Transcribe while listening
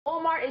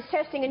Walmart is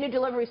testing a new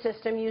delivery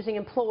system using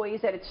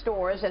employees at its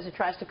stores as it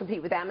tries to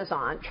compete with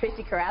Amazon.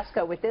 Tracee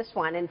Carrasco with this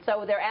one. And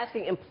so they're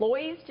asking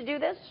employees to do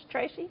this,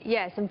 Tracee?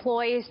 Yes,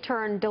 employees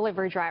turn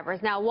delivery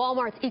drivers. Now,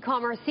 Walmart's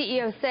e-commerce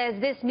CEO says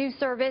this new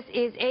service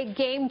is a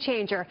game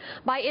changer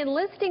by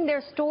enlisting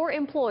their store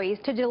employees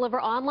to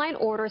deliver online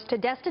orders to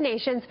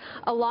destinations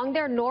along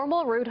their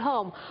normal route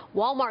home.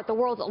 Walmart, the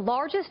world's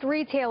largest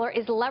retailer,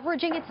 is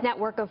leveraging its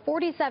network of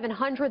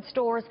 4,700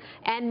 stores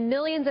and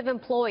millions of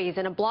employees.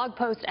 In a blog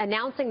post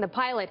announcing the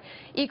pilot,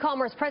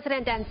 e-commerce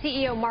president and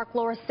CEO Mark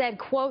Lors said,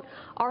 quote,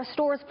 "Our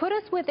stores put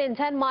us within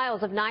 10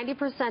 miles of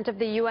 90% of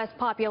the U.S.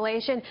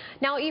 population.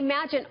 Now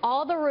imagine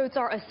all the routes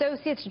our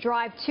associates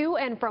drive to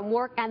and from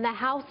work and the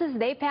houses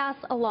they pass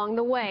along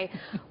the way."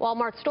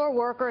 Walmart store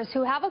workers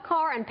who have a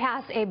car and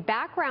pass a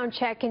background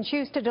check can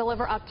choose to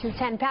deliver up to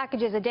 10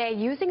 packages a day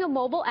using a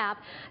mobile app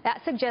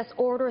that suggests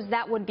orders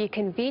that would be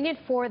convenient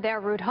for their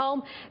route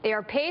home. They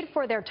are paid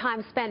for their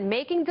time spent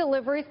making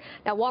deliveries.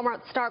 Now,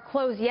 Walmart stock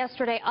closed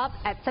yesterday up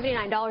at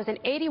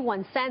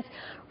 $79.81.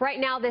 Right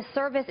now, this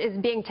service is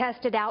being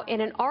tested out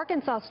in an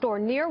Arkansas store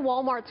near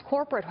Walmart's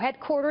corporate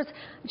headquarters.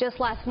 Just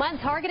last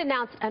month, Target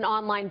announced an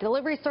online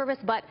delivery service,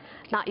 but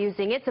not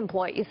using its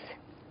employees.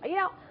 You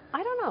know,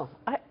 I don't know.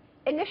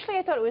 Initially,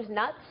 I thought it was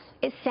nuts.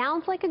 It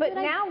sounds like a good idea.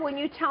 But now when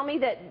you tell me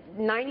that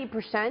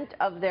 90%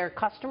 of their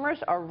customers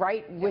are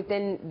right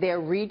within their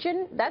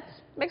region, that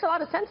makes a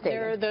lot of sense,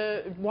 David.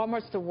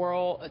 Walmart's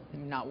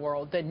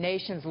the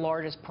nation's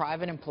largest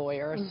private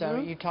employer. Mm-hmm. So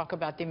you talk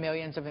about the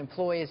millions of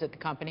employees at the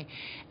company.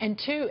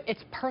 And two,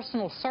 it's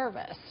personal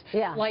service.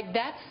 Yeah. Like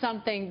that's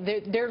something,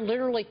 they're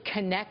literally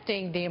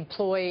connecting the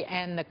employee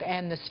and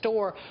the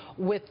store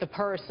with the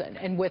person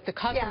and with the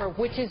customer,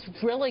 yeah, which is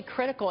really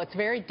critical. It's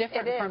very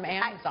different from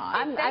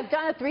Amazon. I've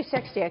done a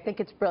 360. I think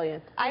it's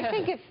brilliant. I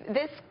think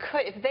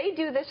if they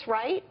do this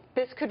right,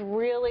 this could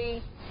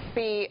really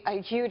be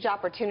a huge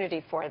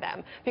opportunity for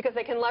them because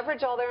they can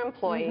leverage all their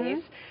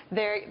employees.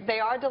 Mm-hmm. They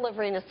are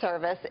delivering a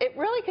service. It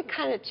really could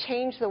kind of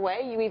change the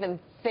way you even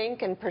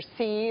think and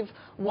perceive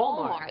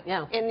Walmart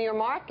yeah, in your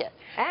market.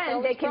 And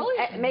so they can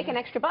make an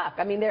extra buck.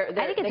 I mean, I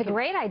think it's a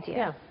great idea.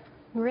 Yeah.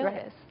 It really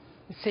is.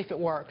 See if it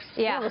works.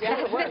 Yeah,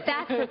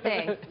 that's the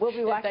thing. We'll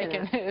be watching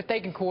if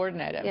they can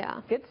coordinate it.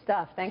 Yeah. Good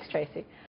stuff. Thanks, Tracee.